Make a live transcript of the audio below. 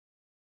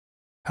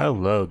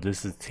Hello,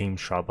 this is Team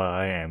Shrubby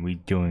and we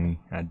doing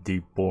a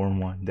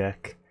Diaboromon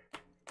deck.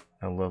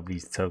 I love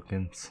these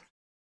tokens.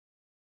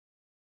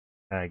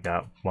 I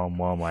got one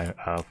of my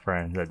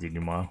friends at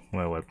Digimon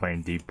when we were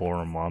playing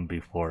Diaboromon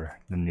before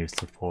the new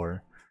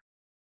support.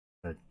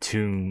 The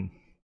tune,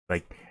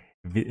 like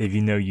if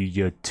you know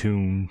Yu-Gi-Oh!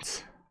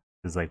 Tunes,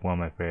 is like one of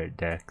my favorite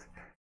decks.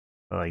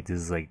 But like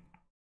this is like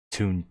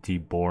Tune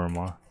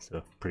Diaboromon,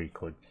 so pretty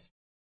cool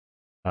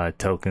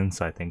tokens,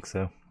 I think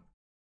so.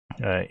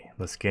 Alright,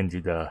 let's get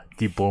into the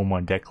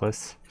Diaboromon deck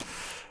list.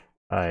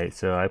 Alright,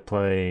 so I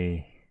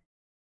play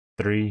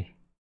not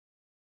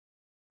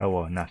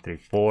three,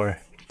 four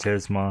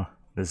Tisma.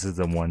 This is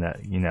the one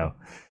that,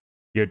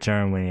 your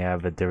turn when you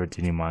have a different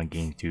Digimon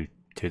gain to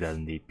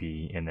 2000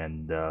 DP, and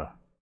then the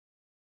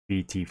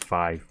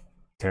BT5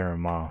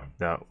 Terramon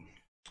that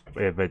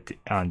if it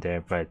on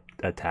there but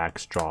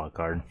attacks, draw a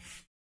card.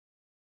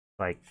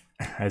 Like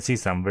I see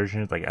some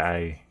versions,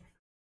 there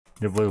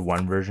was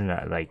one version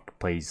that like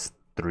plays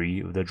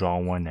 3 of the draw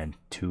one and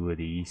 2 of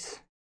these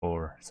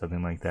or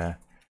something like that.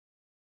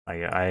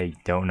 I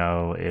don't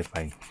know if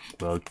I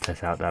will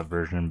test out that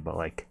version, but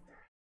like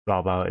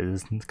dropout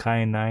is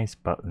kind of nice,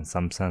 but in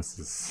some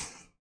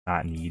senses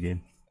not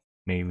needed.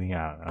 Maybe,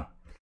 I don't know.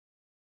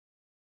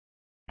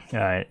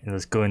 Alright,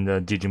 let's go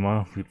into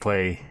Digimon. We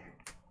play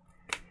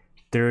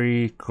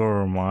 3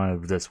 Koromon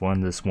of this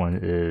one. This one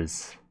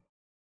is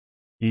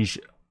each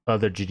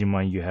other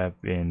Digimon you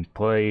have been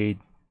played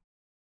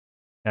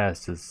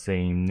has the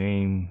same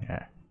name.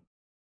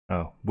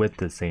 With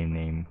the same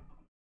name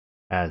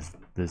as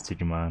this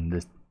Digimon.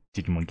 This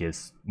Digimon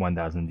gets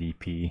 1000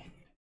 DP.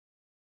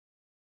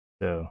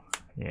 So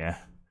yeah.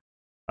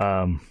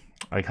 I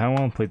kinda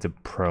wanna play the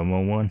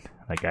promo one.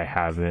 Like I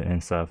have it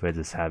and stuff, I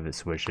just have it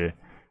switch it.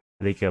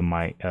 I think I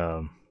might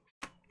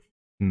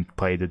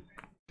play the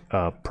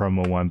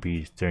promo one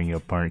because during your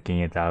opponent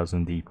getting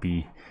 1000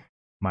 DP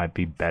might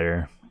be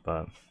better,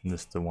 but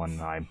this is the one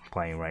I'm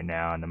playing right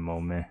now in the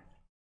moment.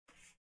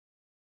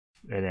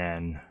 And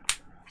then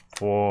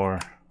for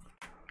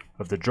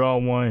of the draw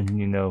one,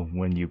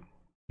 when you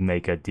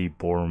make a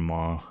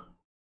Diaboromon,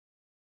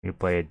 you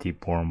play a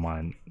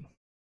Diaboromon,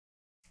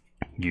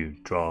 you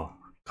draw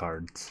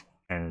cards,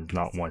 and it's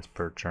not once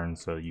per turn,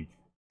 so you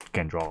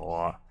can draw a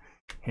lot.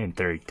 In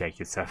theory, take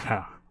yourself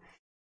out.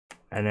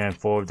 And then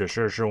for the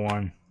Searcher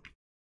one,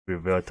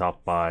 reveal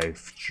top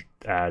 5,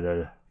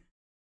 add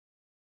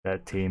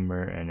that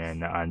tamer, and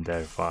then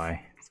identify,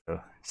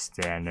 so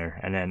standard.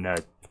 And then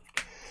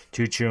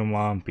 2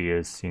 Chumon,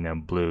 because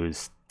blue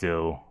is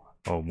still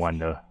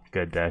one of the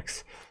good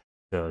decks,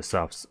 so it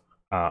stops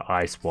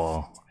Ice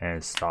Wall and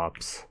it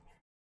stops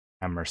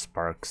Hammer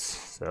Sparks.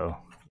 So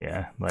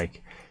yeah,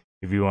 like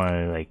if you want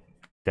to like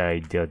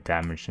deal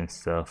damage and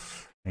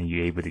stuff and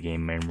you're able to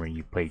gain memory,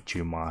 you play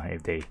Chuma.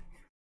 If they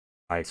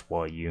Ice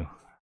Wall you,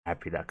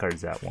 happy that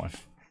card's that one.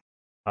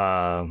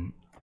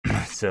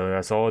 So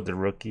that's all the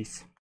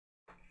rookies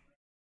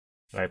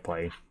I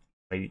play.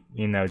 Like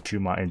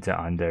Chuma into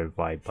under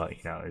vibe, but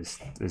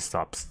it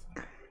stops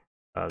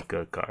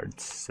good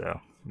cards.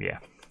 So yeah.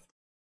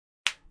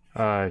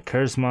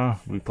 Charisma,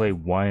 we play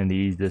one of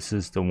these. This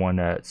is the one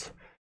that's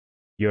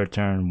your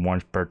turn,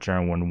 once per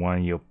turn. When one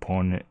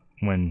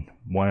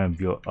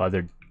of your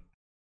other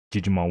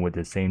Digimon with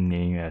the same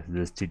name as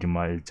this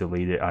Digimon is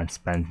deleted,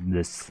 unspent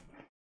this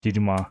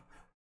Digimon.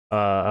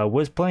 I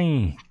was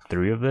playing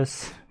 3 of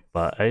this,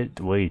 but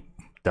it really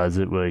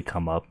doesn't really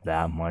come up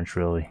that much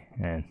really.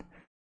 And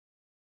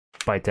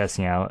by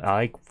testing out, I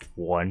like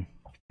 1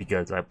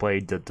 because I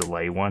played the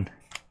delay one.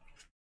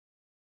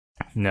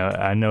 No,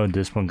 I know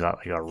this one got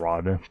like a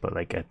Rada, but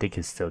like I think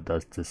it still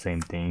does the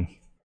same thing.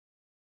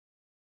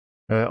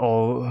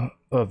 All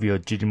of your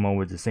Digimon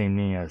with the same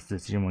name as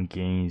this Digimon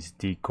gains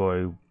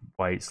decoy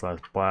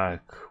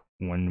white/black.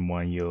 When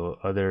one of your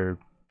other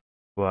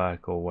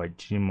black or white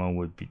Digimon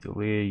would be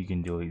deleted, you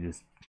can delete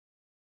this.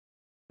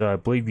 So I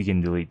believe you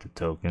can delete the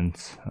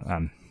tokens.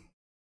 I'm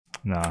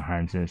not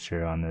 100%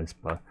 sure on this,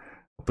 but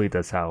I believe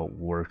that's how it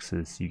works.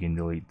 Is you can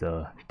delete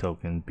the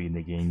tokens being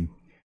the game.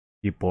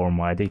 I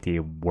think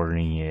they're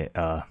wording it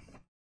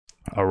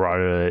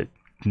rather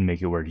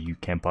make it where you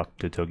can't pop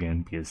the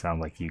token because it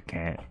sounds like you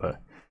can't,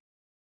 but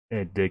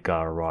it did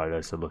got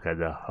errata, so look at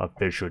the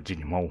official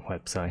Digimon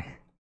website.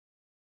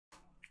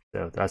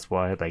 So that's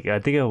why like I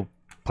think I'm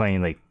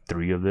playing like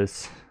 3 of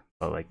this,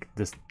 but like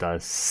this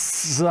does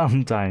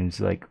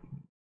sometimes like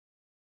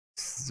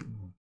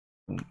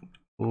a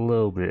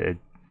little bit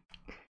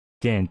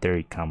can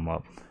theory come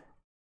up.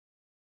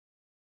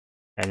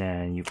 And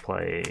then you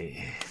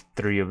play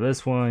 3 of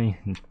this one,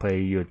 you play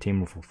your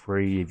teamer for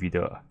free if you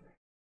don't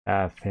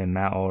have him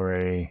out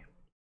already.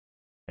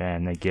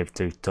 And they give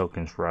 2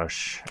 tokens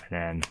rush, and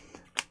then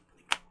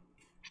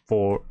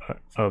 4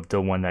 of the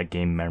one that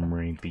gain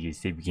memory,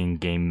 because if you can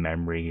gain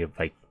memory of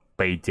like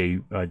play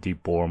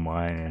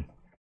Diaboromon, and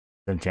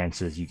some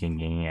chances you can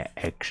gain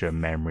extra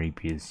memory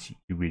because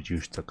you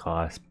reduce the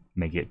cost,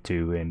 make it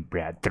 2 and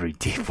add 3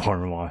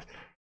 Diaboromon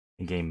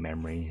and gain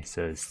memory,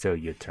 so it's still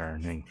your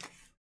turn. And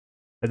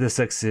The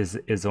 6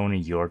 is only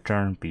your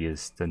turn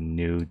because the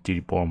new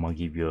Diaboromon will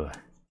give you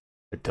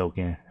a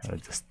token.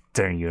 Just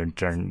during your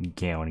turn, you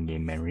can't only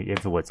gain memory.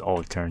 If it was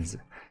all turns,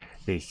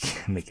 they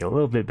make it a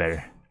little bit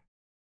better.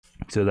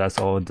 So that's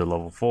all the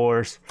level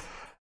 4s.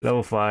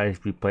 Level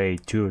 5, we play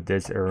 2 of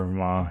this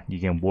Diaboromon. You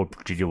can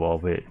warp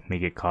Digivolve it,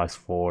 make it cost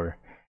 4.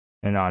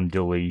 And on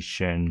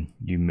deletion,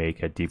 you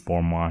make a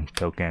Diaboromon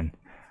token.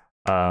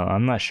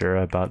 I'm not sure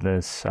about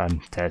this.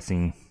 I'm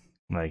testing,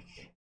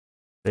 like,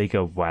 they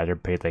could rather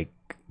pay like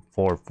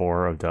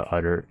 4 of the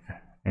other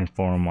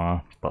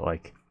Informa, but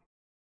like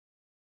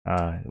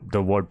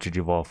the warp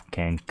Digivolve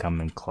can come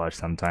in clutch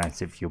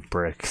sometimes if you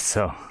brick,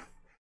 so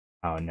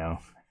I don't know.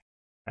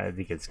 I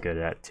think it's good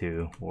at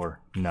 2 or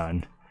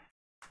none.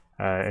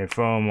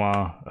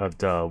 Informa of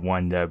the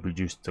one that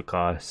reduced the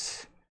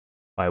cost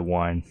by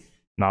 1.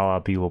 Not a lot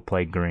of people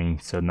play green,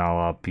 so not a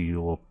lot of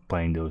people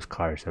playing those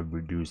cards of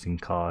reducing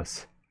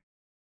costs.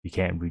 You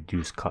can't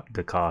reduce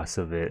the cost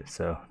of it,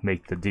 so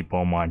make the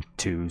Diaboromon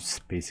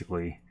 2s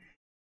basically.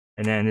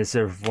 And then this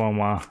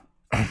Informa,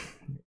 I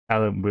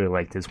don't really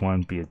like this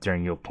one because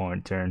during your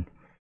opponent turn,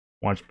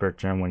 once per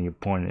turn when your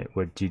opponent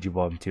would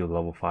Digivolve into a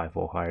level 5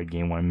 or higher,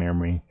 gain 1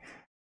 memory.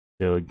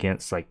 So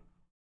against like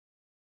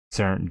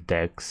certain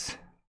decks,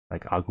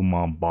 like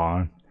Agumon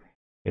Bond,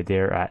 if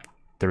they're at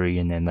 3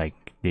 and then like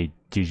they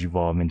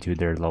Digivolve into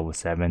their level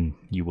 7,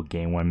 you will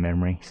gain 1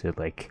 memory. So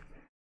like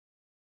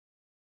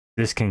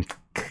this can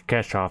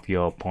catch off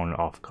your opponent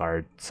off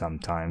guard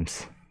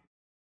sometimes.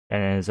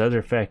 And his other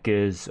effect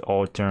is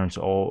all turns,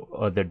 all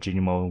other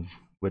Digimon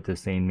with the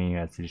same name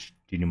as this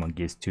Digimon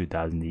gets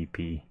 2000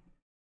 DP.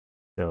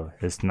 So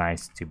it's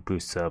nice to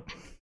boost up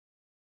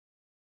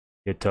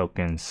your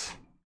tokens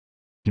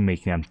to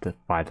make them to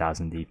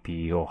 5000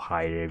 DP or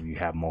higher if you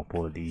have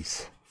multiple of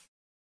these.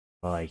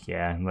 But like,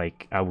 yeah,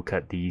 like I would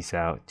cut these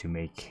out to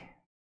make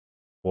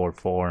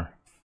 4/4,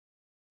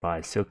 but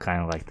I still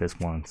kind of like this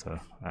one, so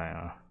I don't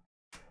know.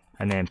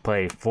 And then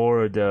play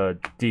 4 of the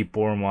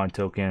Diaboromon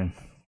token.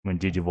 When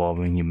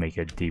Digivolving, you make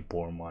a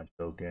Diaboromon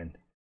token.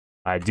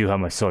 I do have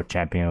my Sword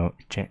Champion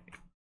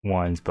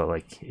ones, but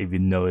like if you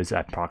notice,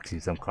 I proxy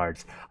some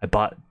cards. I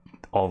bought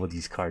all of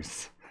these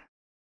cards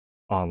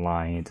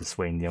online and just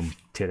waiting them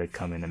till they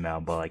come in the mail.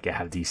 But like I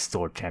have these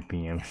Sword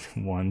Champion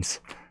ones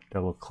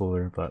that look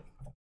cooler. But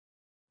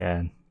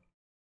yeah,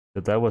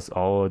 so that was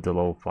all of the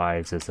low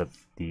 5s except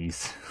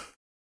these.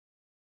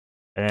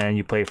 And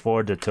you play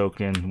 4 of the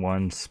token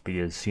ones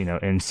because, you know,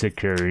 in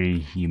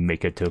security you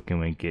make a token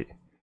when you get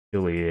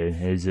deleted.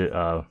 Is it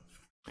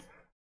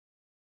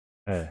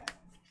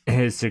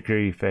his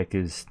security effect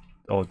is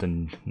all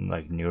the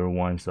like newer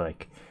ones,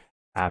 like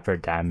after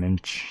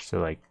damage. So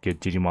like your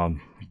Digimon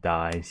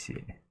dies,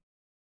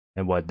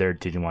 and what their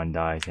Digimon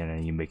dies, and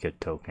then you make a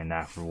token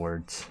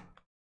afterwards.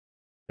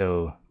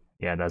 So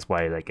yeah, that's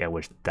why like I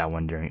wish that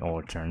one during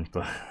all turns.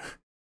 But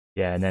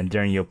yeah, and then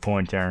during your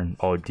point turn,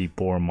 all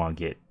Diaboromon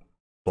get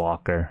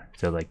blocker.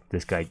 So like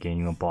this guy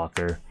getting a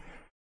blocker.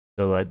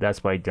 So like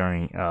that's why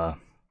during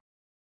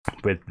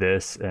with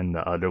this and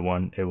the other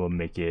one, it will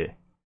make it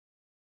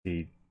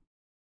the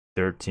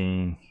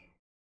 13,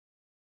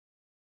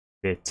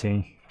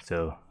 15.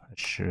 So I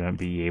shouldn't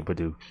be able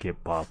to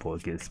get pop or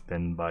get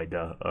spun by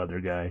the other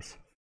guys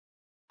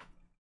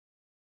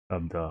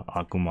of the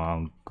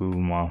Agumon,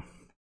 Gumon.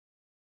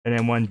 And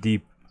then one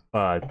deep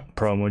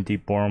promo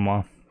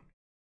Diaboromon.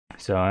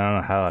 So I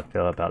don't know how I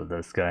feel about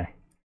this guy.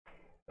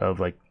 Of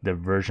like the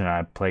version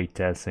I played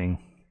testing,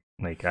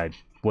 like I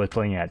was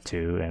playing at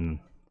 2 and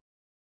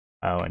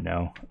I don't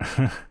know.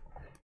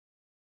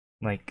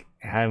 Like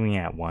having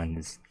at 1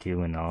 is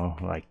cool and all.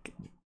 Like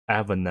I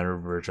have another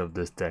version of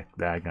this deck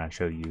that I'm gonna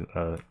show you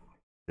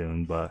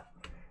soon, but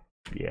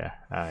yeah,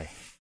 I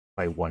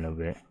play 1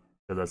 of it.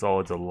 So that's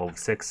all the low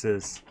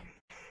 6s.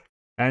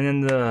 And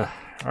then the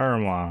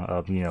Armor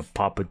of, you know,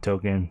 pop a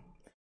token.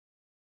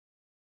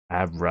 I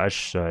have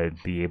rush, so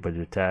I'd be able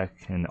to attack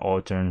and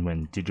alternate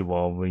when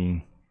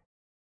Digivolving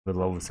with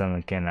level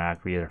 7 can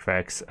activate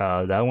effects.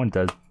 That one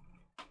does,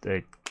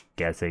 I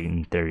guess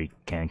in theory,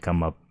 can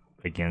come up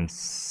against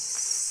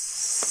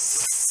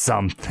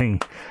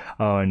something.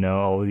 Oh no,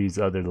 all these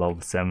other level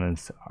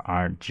 7s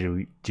aren't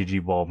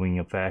Digivolving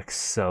effects,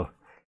 so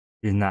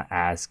it's not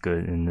as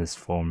good in this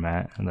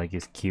format. Like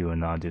it's cute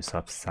and all, do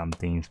some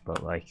things,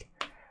 but like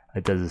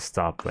it doesn't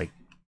stop like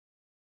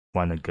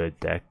one of the good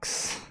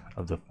decks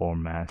of the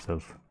formats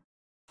of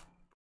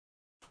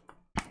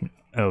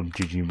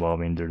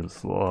Digivolving their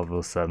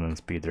level 7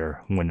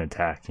 speeder when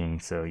attacking.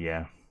 So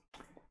yeah,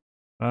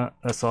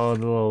 that's all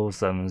the level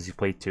 7s. You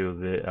play 2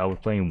 of it. I was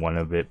playing 1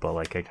 of it, but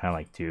like I kind of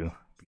like 2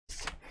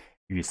 because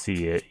if you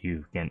see it,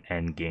 you can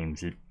end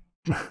games. It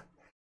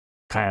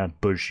kind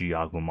of bushy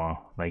Agumon.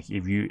 Like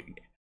if you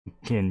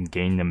can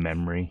gain the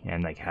memory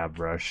and like have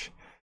rush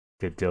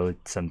to deal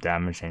some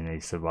damage and they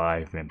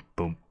survive, and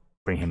boom,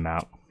 bring him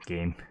out,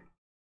 game.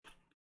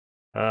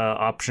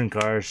 Option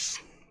cards.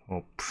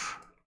 Oh,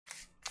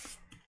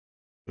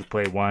 we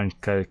play 1,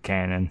 cut a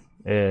cannon.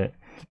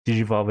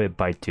 Digivolve it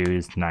by 2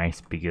 is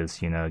nice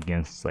because, you know,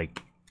 against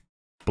like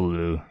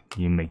blue,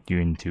 you make you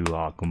into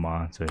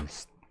Agumon, so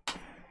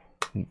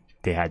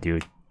they had to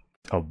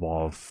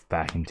evolve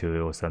back into it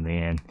or something.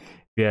 And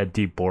if you had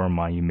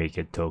Diaboromon, you make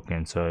a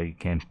token, so you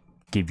can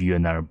give you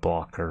another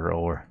blocker,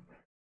 or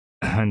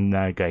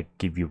another guy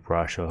give you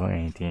brush or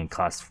anything. It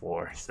costs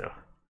 4, so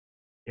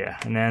yeah.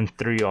 And then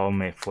 3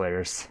 ultimate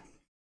flares.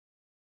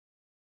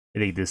 I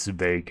think this is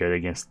very good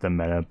against the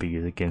meta,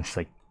 because against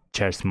like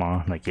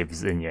Chessmon, like if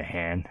it's in your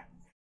hand,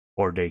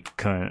 or they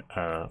couldn't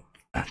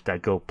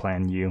that go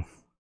plan you,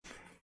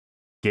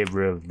 get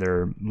rid of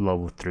their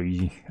level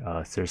 3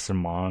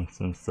 Cicерmons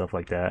and stuff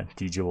like that.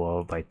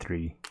 Digimon by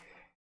 3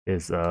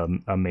 is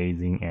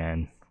amazing,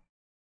 and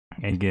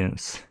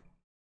against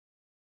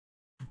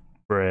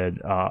red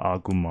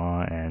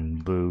Agumon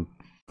and blue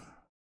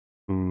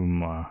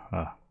Kalma,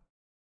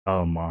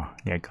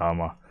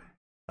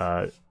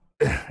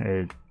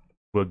 it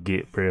will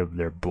get rid of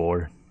their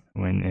board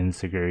when in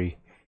security.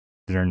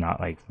 They're not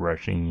like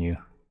rushing you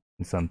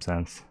in some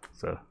sense,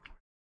 so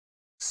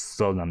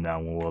slow them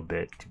down a little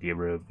bit to get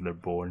rid of their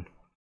board.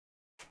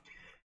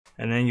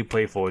 And then you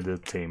play for the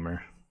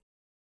tamer.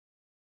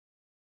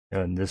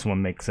 And this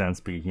one makes sense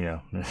because, you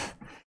know,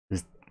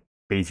 it's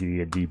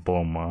basically a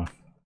Diaboromon.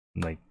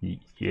 Like,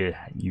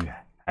 yeah, you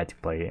had to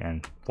play it,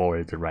 and 4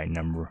 is the right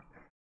number.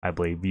 I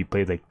believe you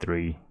play like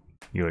 3,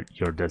 you're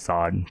this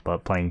odd,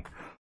 but playing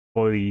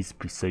 4 of these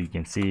so you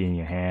can see in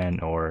your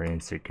hand or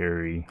in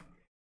security,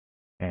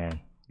 and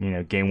you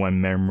know, gain 1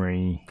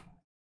 memory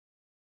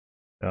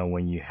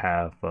when you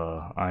have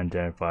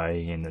unidentified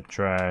in the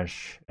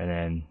trash, and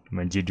then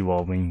when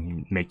Digivolving,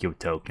 you make your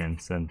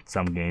tokens. And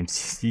some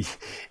games, if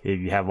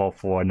you have all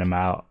 4 of them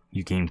out,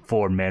 you gain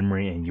 4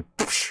 memory, and you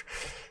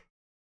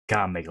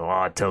gotta make a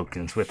lot of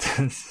tokens with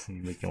this.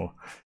 You make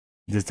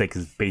just like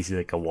it's basically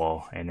like a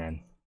wall, and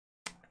then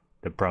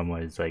the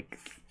problem is like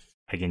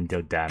I can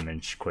deal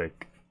damage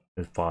quick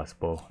as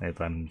possible. If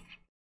I'm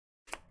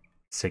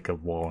sick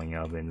of walling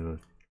up, and it'll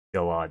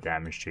deal a lot of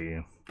damage to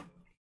you.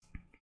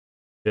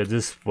 Yeah,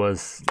 this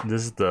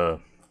is the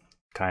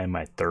kind of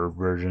my 3rd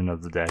version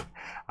of the deck.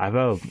 I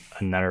have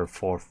another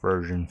 4th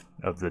version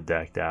of the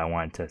deck that I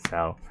want to test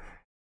out.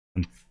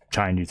 I'm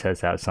trying to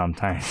test out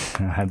sometimes.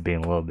 I've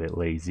been a little bit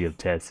lazy of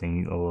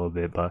testing a little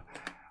bit, but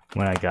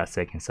when I got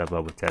sick and stuff, I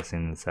was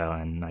testing this out,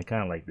 and I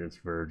kind of like this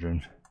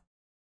version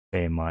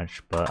very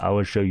much. But I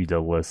will show you the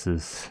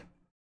lists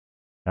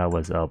I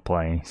was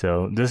playing.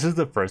 So this is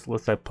the first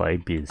list I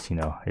played, because, you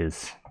know,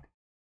 is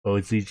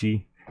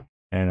OCG,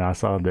 and I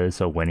saw there's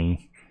a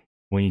winning.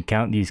 When you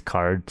count these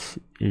cards,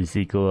 is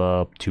equal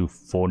up to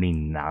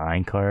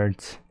 49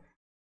 cards.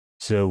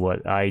 So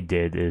what I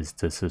did is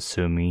just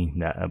assuming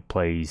that it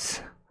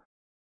plays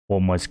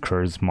almost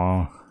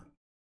charisma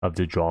of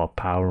the draw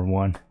power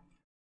one,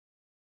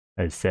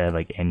 instead of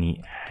like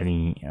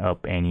adding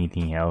up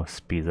anything else,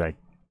 because I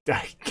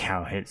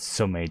count it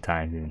so many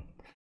times, and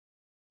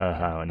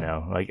I don't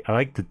know. Like, I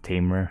like the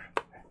tamer,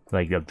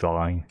 like the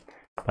drawing,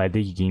 but I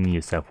think you give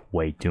yourself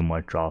way too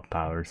much draw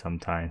power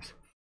sometimes.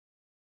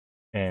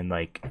 And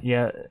like,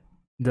 yeah,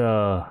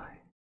 the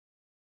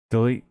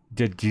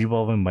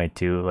Digivolving by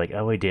 2, like I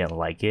really didn't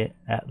like it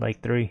at like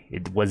 3.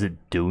 It wasn't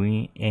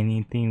doing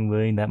anything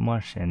really that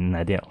much, and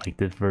I didn't like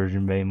this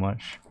version very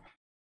much.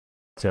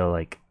 So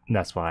like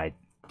that's why I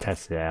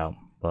tested it out.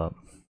 But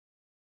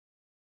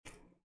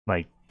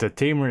like the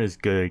tamer is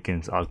good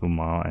against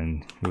Agumon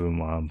and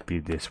Urumon, be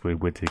this way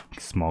with the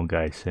small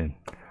guys and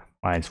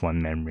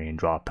 -1 memory and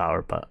draw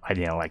power, but I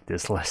didn't like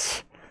this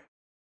list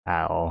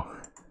at all.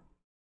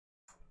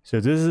 So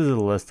this is the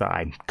list that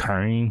I'm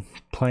currently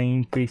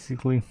playing,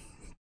 basically,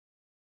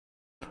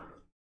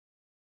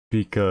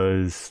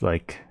 because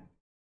like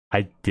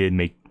I did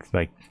make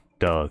like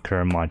the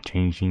current mod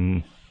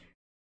changing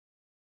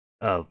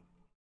of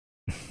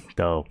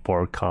the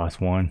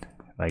forecast one.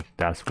 Like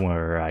that's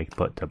where I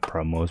put the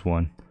promos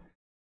one,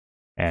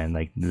 and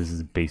like this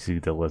is basically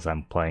the list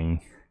I'm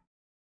playing.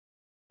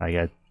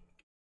 I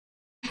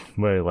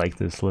really like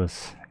this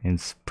list.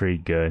 It's pretty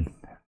good,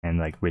 and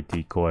like with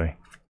decoy.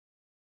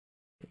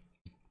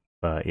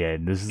 But yeah,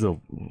 this is the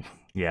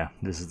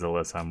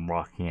list I'm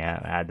rocking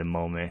at the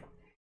moment.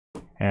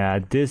 And I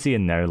did see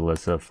another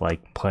list of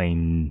like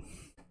playing,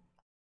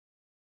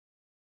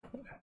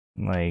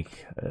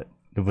 like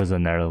there was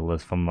another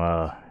list from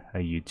a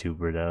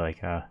YouTuber that like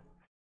that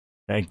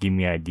gave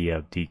me an idea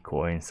of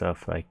decoy and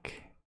stuff.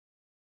 Like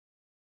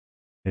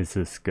this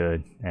is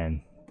good,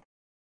 and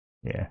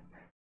yeah.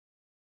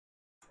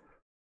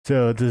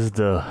 So this is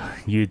the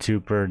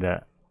YouTuber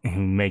that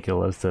make a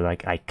list that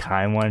like I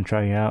kind of want to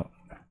try out,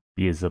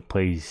 because it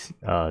plays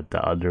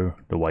the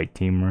white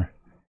teamer.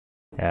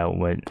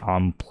 When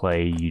on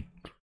play, you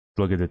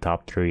look at the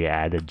top 3,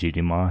 add a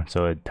Digimon,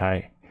 so it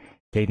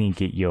technically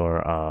get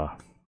your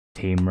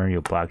tamer,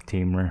 your black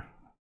tamer.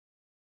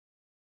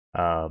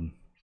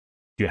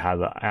 You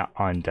have it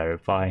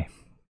unidentified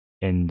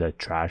in the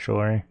trash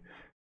order.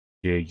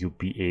 You'll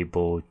be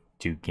able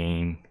to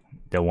gain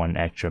the 1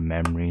 extra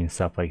memory and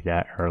stuff like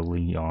that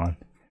early on.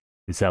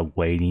 It's that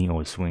waiting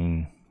or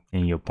swing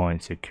in your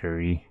opponent's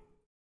security.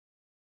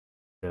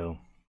 So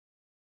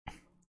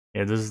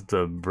Yeah, this is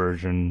the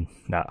version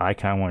that I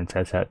kind of want to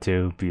test out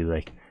too. Be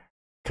like,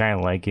 kind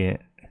of like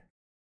it,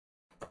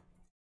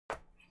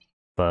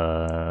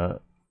 but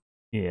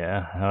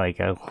yeah, like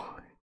I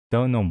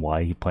don't know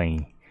why he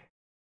playing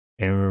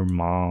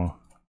Diaboromon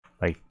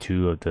like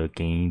 2 of the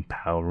game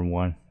power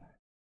one.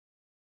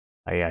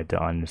 I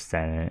don't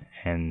understand it,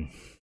 and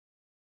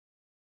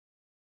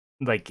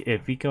like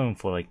if we going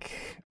for like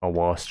a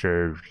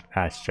Wallster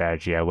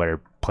strategy, I would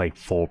play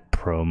full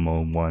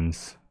promo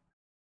ones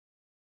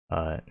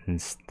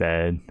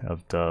instead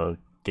of the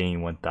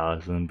game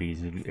 1000,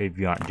 because if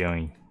you aren't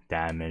doing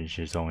damage,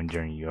 it's only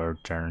during your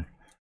turn.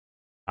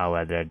 I would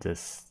rather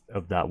just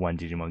of that one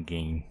Digimon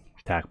gain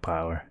attack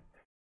power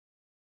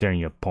during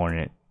your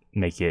opponent,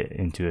 make it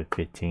into a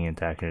 15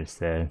 attacker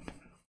instead.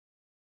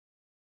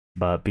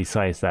 But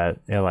besides that,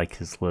 I like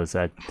his list.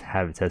 I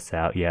have it tested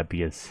out, yeah,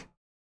 because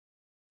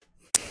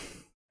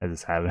I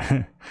just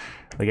haven't.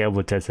 Like I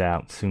will test it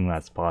out as soon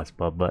as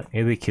possible. But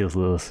Elite Kills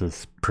list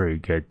is pretty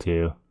good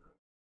too.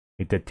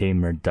 Like the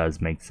tamer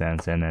does make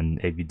sense, and then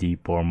if you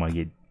deform,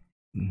 you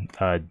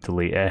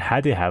delete. I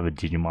had to have a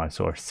Digimon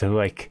source, so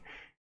like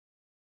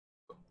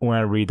when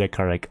I read that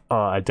card, like,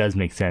 oh, it does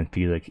make sense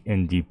because like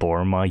in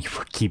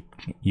Diaboromon,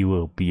 you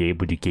will be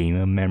able to gain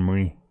a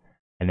memory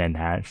and then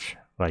hatch,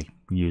 like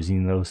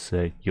using those.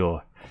 So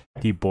your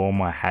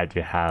Diaboromon had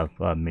to have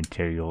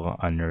material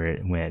under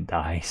it when it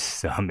dies,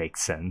 so it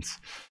makes sense.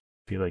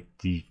 I feel like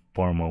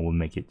Diaboromon would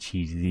make it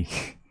cheesy.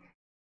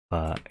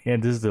 Yeah,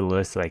 this is the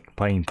list. Like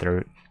playing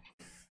through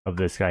of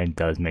this guy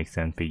does make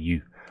sense, but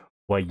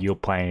what you're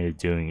planning on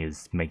doing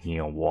is making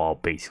a wall.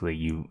 Basically,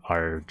 you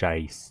are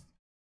guys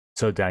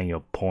so down your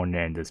opponent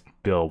and just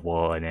build a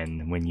wall, and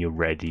then when you're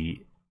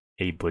ready,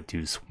 able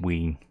to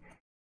swing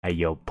at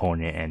your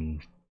opponent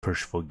and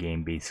push for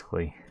game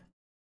basically.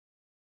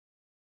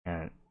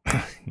 And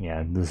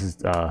yeah, this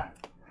is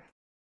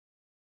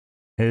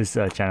his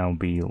channel will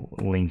be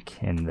linked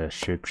in the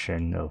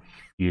description of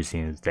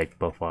using his deck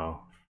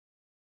profile.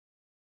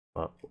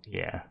 But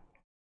yeah,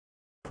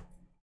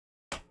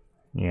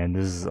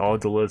 this is all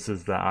the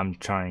lists that I'm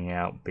trying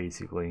out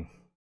basically.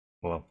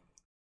 Well,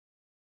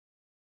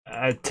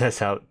 I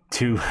test out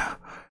 2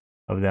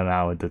 of them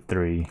out of the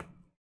 3,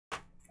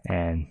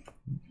 and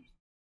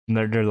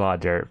there are a lot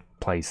of their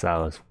play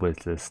styles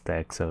with this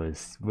deck, so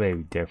it's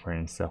very different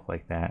and stuff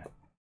like that.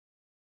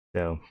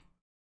 So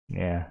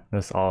yeah,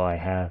 that's all I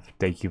have.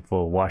 Thank you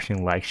for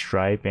watching, like,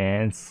 subscribe,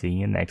 and see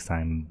you next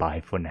time.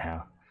 Bye for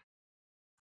now.